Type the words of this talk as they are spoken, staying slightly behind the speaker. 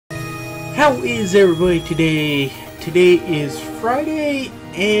How is everybody today? Today is Friday,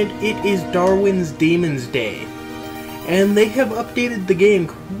 and it is Darwin's Demons Day. And they have updated the game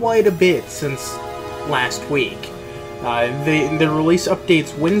quite a bit since last week. They release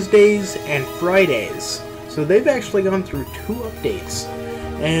updates Wednesdays and Fridays. So they've actually gone through 2 updates.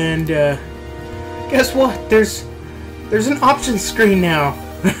 And guess what? There's an options screen now.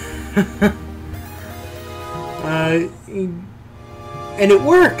 And it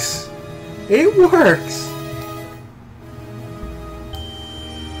works. It works.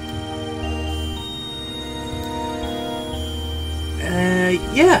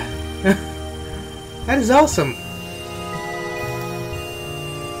 Yeah. That is awesome.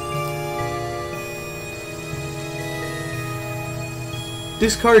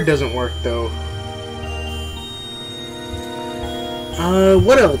 This card doesn't work though.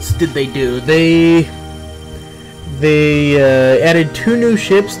 What else did they do? They added 2 new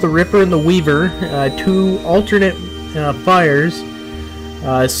ships, the Ripper and the Weaver, 2 alternate fires.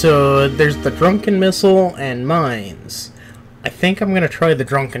 So there's the Drunken Missile and Mines. I think I'm going to try the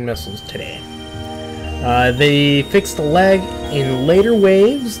Drunken Missiles today. They fixed the lag in later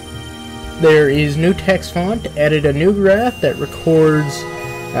waves. There is new text font, added a new graph that records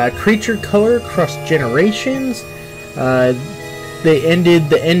creature color across generations. They added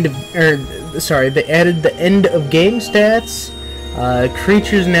the end of game stats.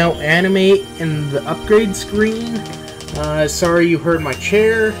 Creatures now animate in the upgrade screen. Sorry you heard my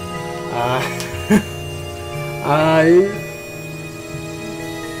chair.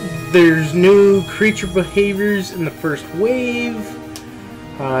 There's new creature behaviors in the first wave.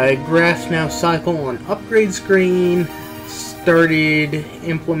 Graphs now cycle on upgrade screen. Started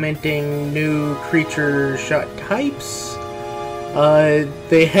implementing new creature shot types.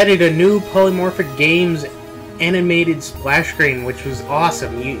 They added a new Polymorphic Games animated splash screen, which was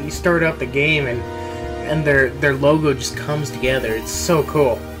awesome. You start up the game and their logo just comes together. It's so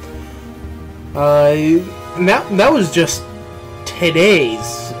cool. And that was just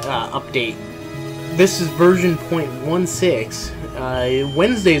today's update. This is version 0.16.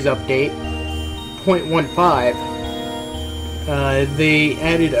 Wednesday's update 0.15. They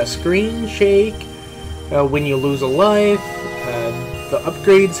added a screen shake when you lose a life. The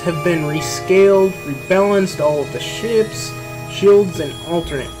upgrades have been rescaled, rebalanced all of the ships, shields, and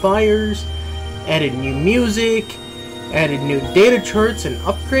alternate fires, added new music, added new data charts and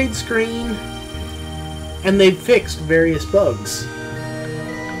upgrade screen, and they've fixed various bugs.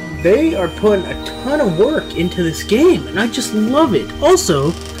 They are putting a ton of work into this game, and I just love it.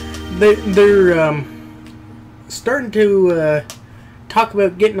 Also, they're starting to talk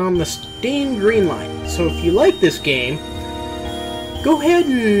about getting on the Steam Green Line. So if you like this game, go ahead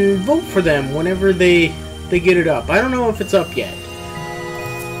and vote for them whenever they get it up. I don't know if it's up yet.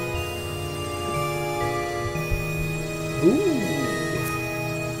 Ooh.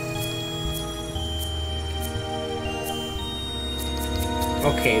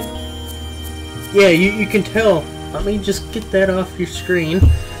 Okay. Yeah, you can tell. Let me just get that off your screen.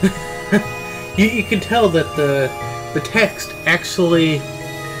 You can tell that the text actually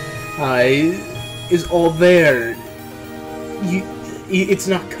is all there. It's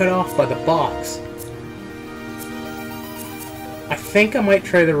not cut off by the box. I think I might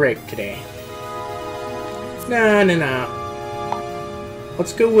try the rake today. No.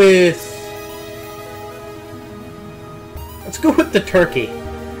 Let's go with the turkey.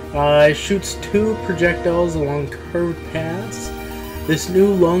 Shoots 2 projectiles along curved paths. This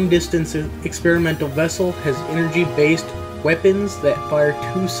new long-distance experimental vessel has energy-based weapons that fire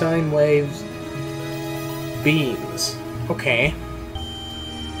 2 sine waves beams. Okay.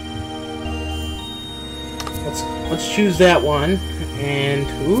 Let's choose that one. And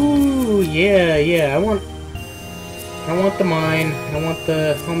ooh, yeah. I want the mine. I want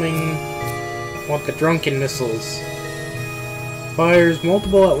the humming. I want the drunken missiles. Fires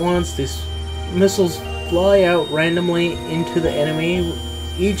multiple at once. These missiles fly out randomly into the enemy,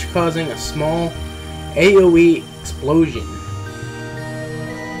 each causing a small AoE explosion,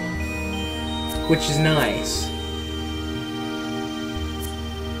 which is nice.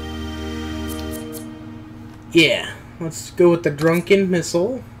 Yeah, let's go with the drunken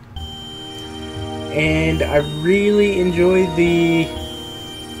missile. And I really enjoyed the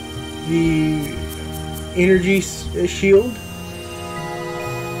energy shield.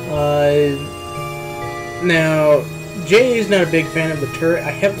 Now, Jay is not a big fan of the turret.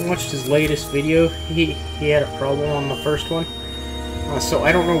 I haven't watched his latest video. He had a problem on the first one. So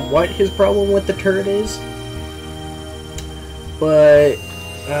I don't know what his problem with the turret is. But,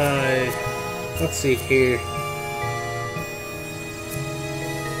 let's see here.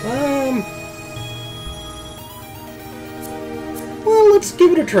 Well, let's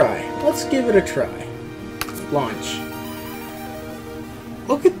give it a try. Let's give it a try. Launch.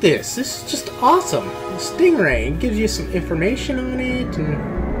 Look at this. This is just awesome. Stingray. It gives you some information on it.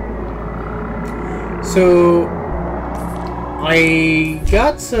 And so, I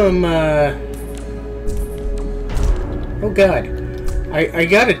got some, oh god. I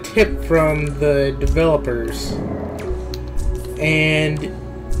got a tip from the developers. And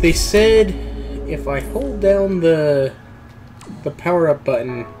they said if I hold down the power-up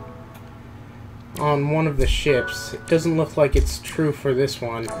button on one of the ships, it doesn't look like it's true for this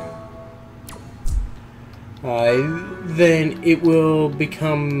one, then it will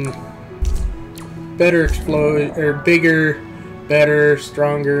become better explode, or bigger, better,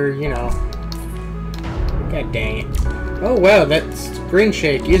 stronger, you know. God dang it. Oh wow, that screen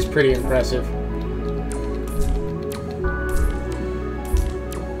shake is pretty impressive.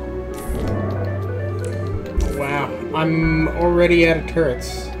 Wow, I'm already out of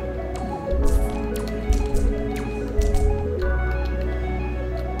turrets.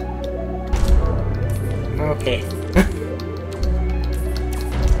 Okay.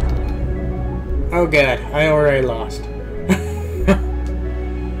 Oh god, I already lost.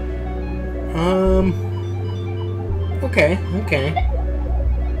 Okay.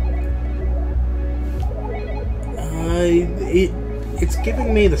 It's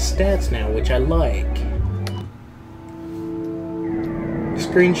giving me the stats now, which I like.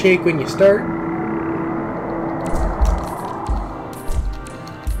 Screen shake when you start.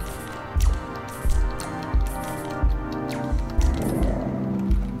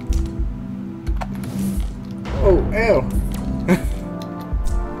 Oh, ow.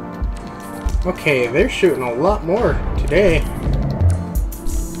 Okay, they're shooting a lot more today.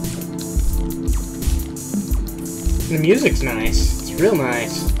 The music's nice. It's real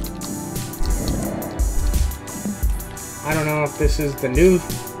nice. I don't know if this is the new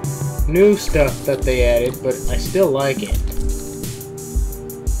stuff that they added, but I still like it.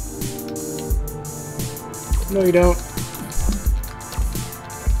 No, you don't.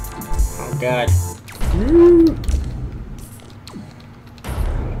 Oh, God.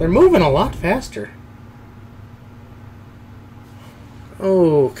 They're moving a lot faster.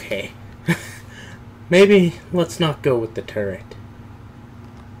 Okay. Maybe let's not go with the turret.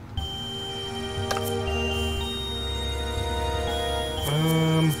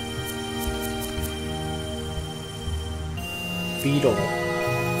 Beetle.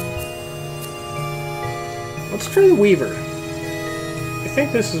 Let's try the Weaver. I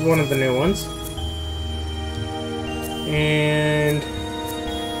think this is one of the new ones. And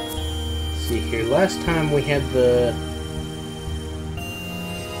let's see here. Last time we had the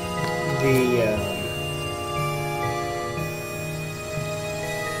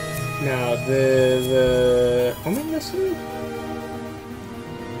homing missile?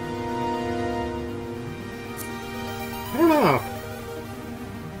 I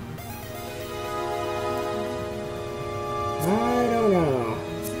don't know.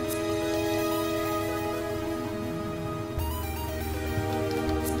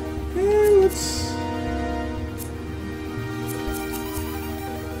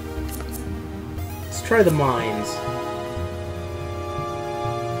 Let's try the mines.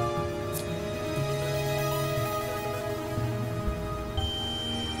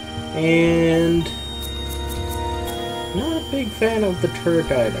 And not a big fan of the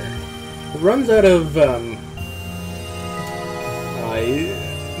turret either. It runs out of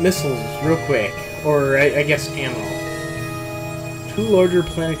missiles real quick, or I guess ammo. 2 larger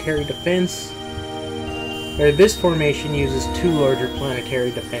planetary defense. Or this formation uses 2 larger planetary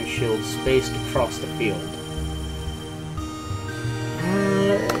defense shields spaced across the field.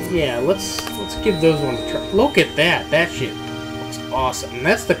 Yeah, let's give those ones a try. Look at that! That shit looks awesome. And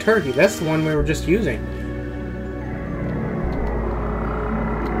that's the turkey. That's the one we were just using.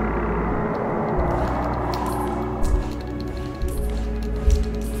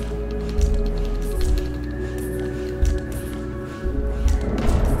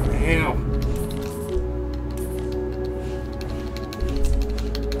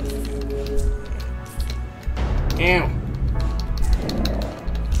 Ow.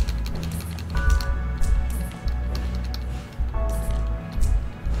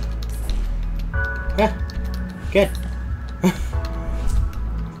 Ah, good.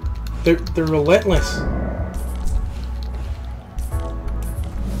 They're relentless.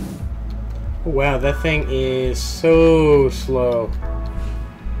 Oh, wow, that thing is so slow.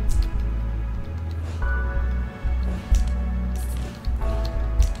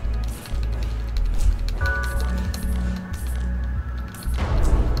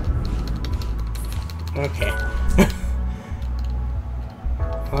 Okay.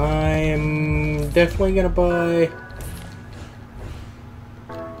 I'm definitely gonna buy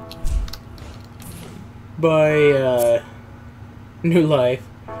new life.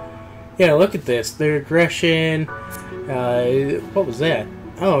 Yeah, look at this. Their aggression. What was that?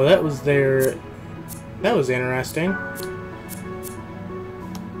 Oh, that was their. That was interesting.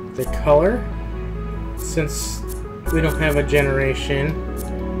 The color. Since we don't have a generation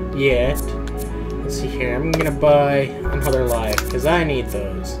yet. Let's see here. I'm gonna buy another life because I need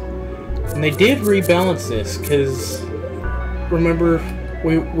those. And they did rebalance this because remember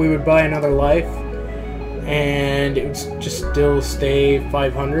we would buy another life and it would just still stay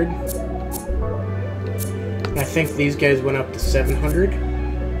 500. And I think these guys went up to 700.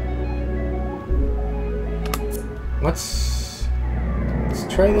 Let's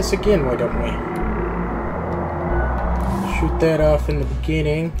try this again. Why don't we? Shoot that off in the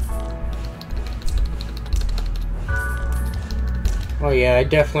beginning. Oh yeah, I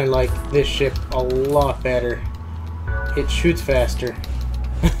definitely like this ship a lot better. It shoots faster.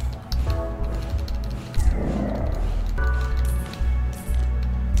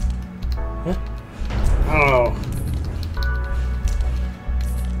 Huh? Oh.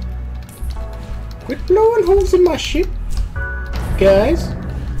 Quit blowing holes in my ship, guys.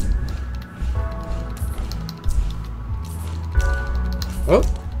 Oh.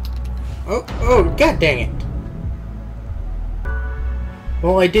 Oh, god dang it.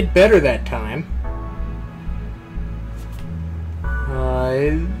 Well, I did better that time.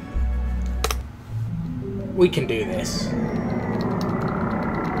 We can do this.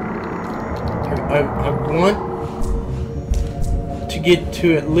 I want to get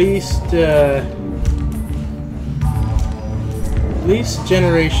to at least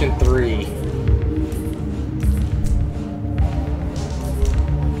generation 3.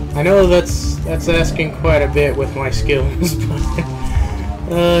 I know that's asking quite a bit with my skills, but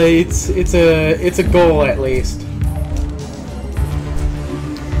it's a goal at least.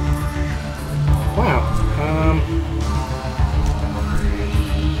 Wow.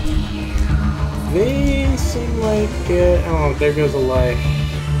 They seem like oh, there goes a life.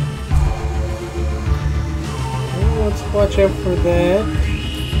 Well, let's watch out for that.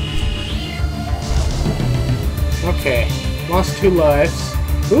 Okay, lost 2 lives.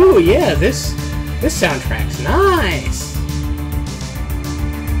 Ooh, yeah, this soundtrack's nice.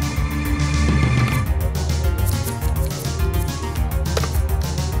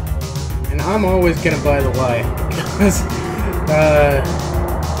 I'm always gonna buy the life because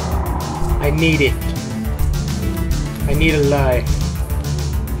I need it. I need a life.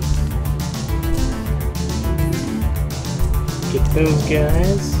 Get those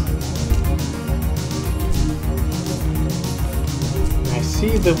guys. I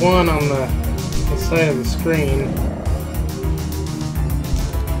see the one on the side of the screen.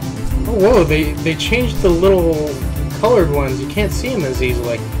 Oh, whoa! They changed the little colored ones. You can't see them as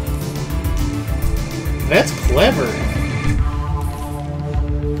easily. That's clever.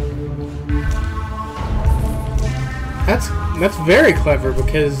 That's very clever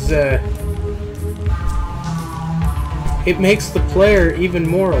because it makes the player even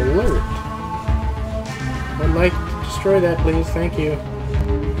more alert. I'd like to destroy that, please. Thank you.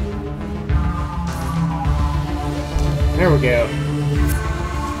 There we go.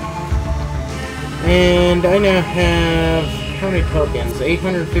 And I now have how many tokens?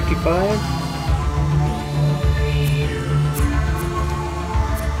 855.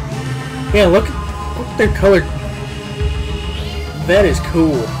 Yeah, look at their color. That is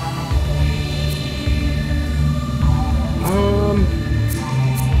cool.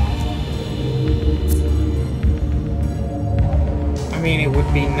 I mean, it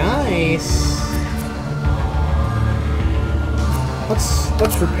would be nice.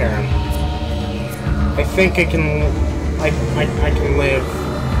 Let's repair him. I think I can. I can live.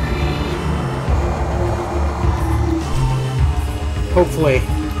 Hopefully.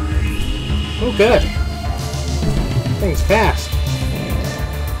 Oh, good. Thing's fast.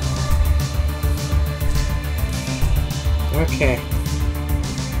 Okay.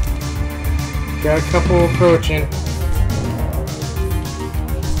 Got a couple approaching.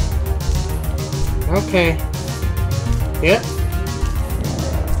 Okay. Yep.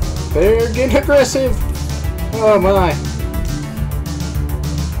 They're getting aggressive. Oh my.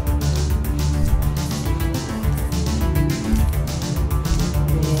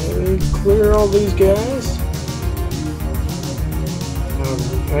 Clear all these guys.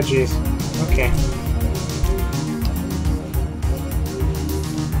 Oh jeez. Okay.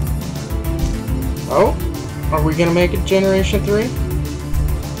 Oh, are we gonna make it Generation 3?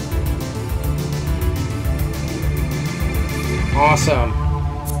 Awesome.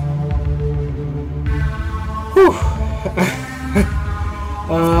 Whew.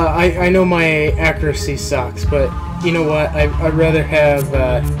 I know my accuracy sucks, but you know what? I'd rather have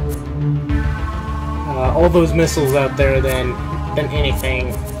all those missiles out there than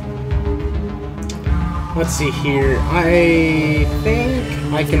anything. Let's see here. I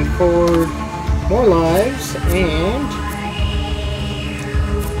think I can afford more lives and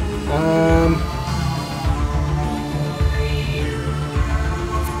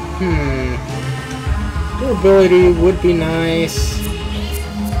durability would be nice.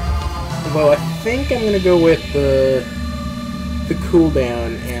 Although I think I'm gonna go with the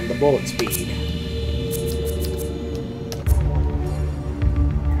cooldown and the bullet speed.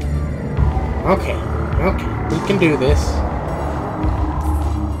 Okay, we can do this.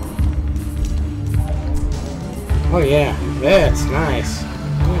 Oh yeah, that's nice.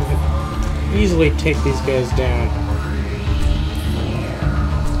 Easily take these guys down.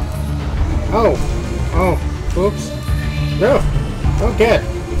 Oh, oops. No, oh good.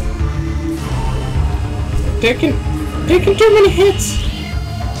 Taking too many hits.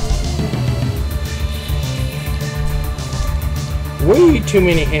 Way too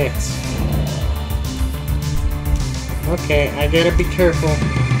many hits. Okay, I gotta be careful.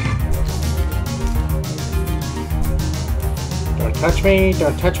 Don't touch me,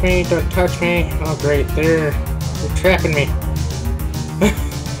 don't touch me, don't touch me. Oh great, they're trapping me.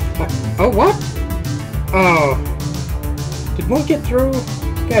 Oh, what? Oh. Did one get through?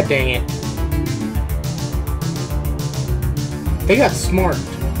 God dang it. They got smart.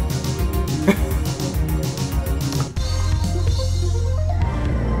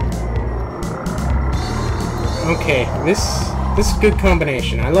 Okay, this is a good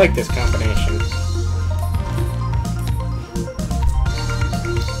combination. I like this combination.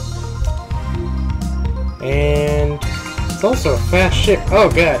 And it's also a fast ship. Oh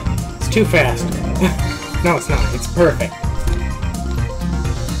god, it's too fast. No, it's not. It's perfect.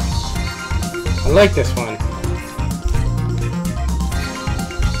 I like this one.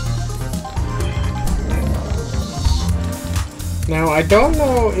 Now, I don't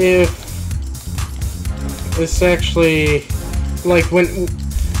know if this actually, like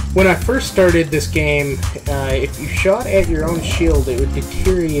when I first started this game, if you shot at your own shield, it would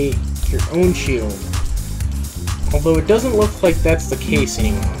deteriorate your own shield. Although it doesn't look like that's the case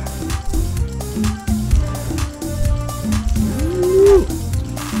anymore. Woo.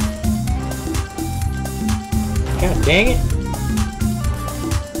 God dang it.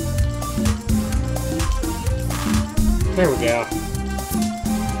 There we go.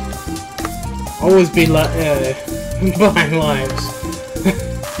 Always be behind lives.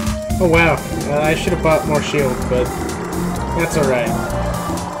 Oh wow, I should have bought more shield, but that's alright.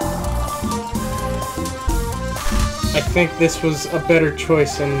 I think this was a better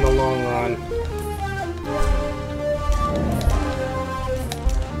choice in the long run.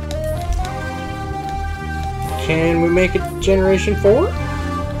 Can we make it Generation 4?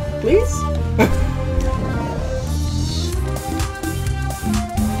 Please?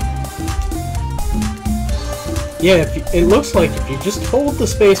 Yeah, it looks like if you just hold the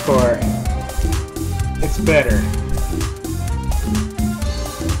spacebar, it's better.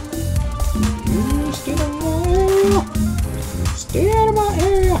 Stay out of my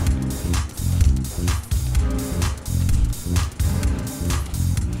area!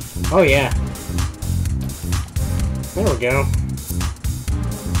 Oh yeah. There we go.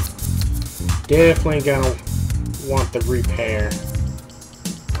 Definitely gonna want the repair.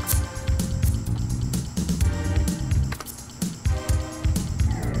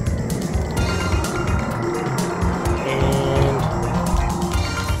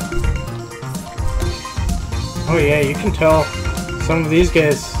 Oh yeah, you can tell some of these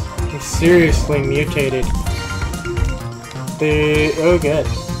guys are seriously mutated. Oh good.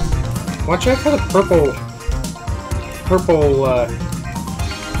 Watch out for the purple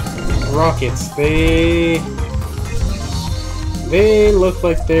rockets. They look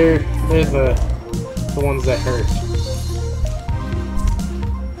like they're the ones that hurt.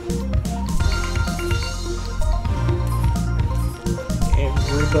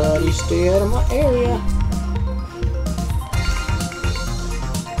 Everybody stay out of my area.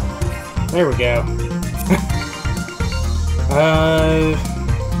 There we go. Now...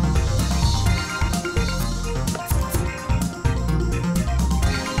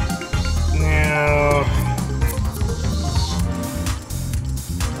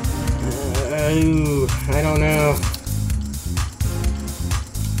 I don't know.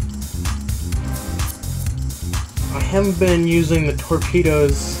 I haven't been using the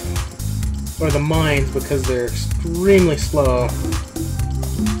torpedoes or the mines because they're extremely slow.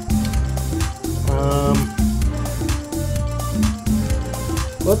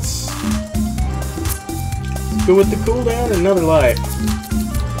 Let's go with the cooldown. Another life.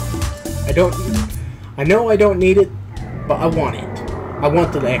 I know I don't need it, but I want it. I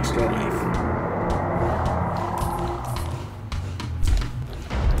want the extra life.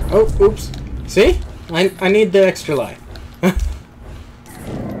 Oh, oops. See? I need the extra life.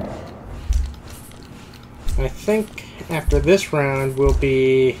 I think after this round we'll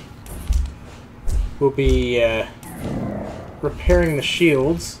be repairing the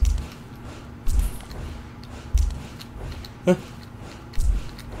shields. Huh.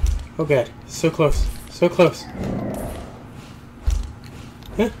 Oh god, so close. So close.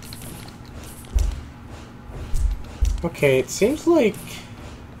 Huh. Okay, it seems like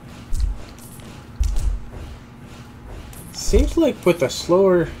with a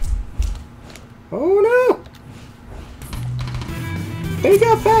slower... Oh no! They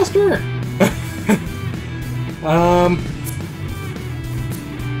got faster!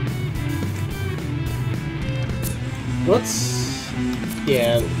 Let's...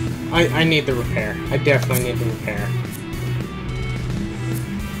 Yeah, I need the repair. I definitely need the repair.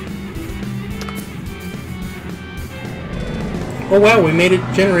 Oh wow, we made it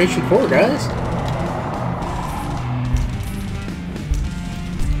Generation 4, guys!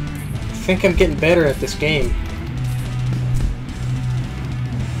 I think I'm getting better at this game.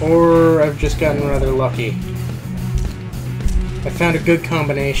 Or I've just gotten rather lucky. I found a good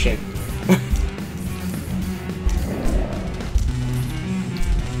combination.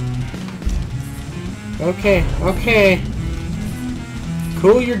 Okay, okay.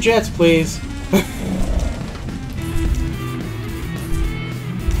 Cool your jets, please. I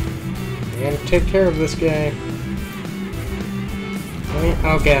gotta take care of this guy.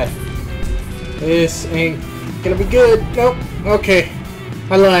 Oh god. This ain't gonna be good. Nope. Okay.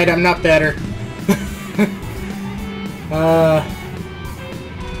 I lied. I'm not better.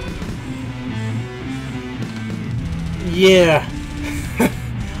 Yeah.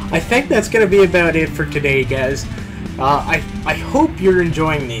 I think that's gonna be about it for today, guys. I hope you're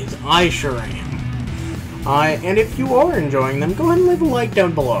enjoying these. I sure am. And if you are enjoying them, go ahead and leave a like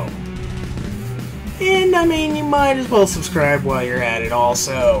down below. And, I mean, you might as well subscribe while you're at it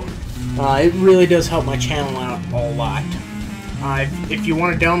also. It really does help my channel out a lot. If you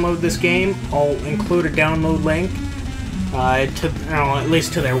want to download this game, I'll include a download link, at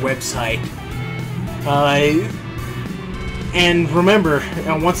least to their website. And remember,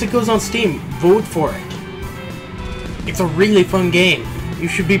 once it goes on Steam, vote for it. It's a really fun game. You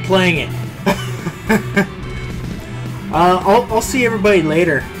should be playing it. I'll see everybody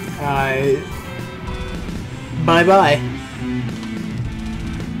later. Bye-bye.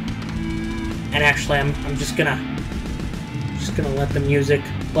 And actually, I'm just gonna let the music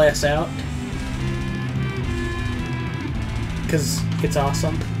play us out, because it's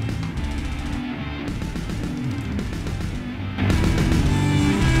awesome.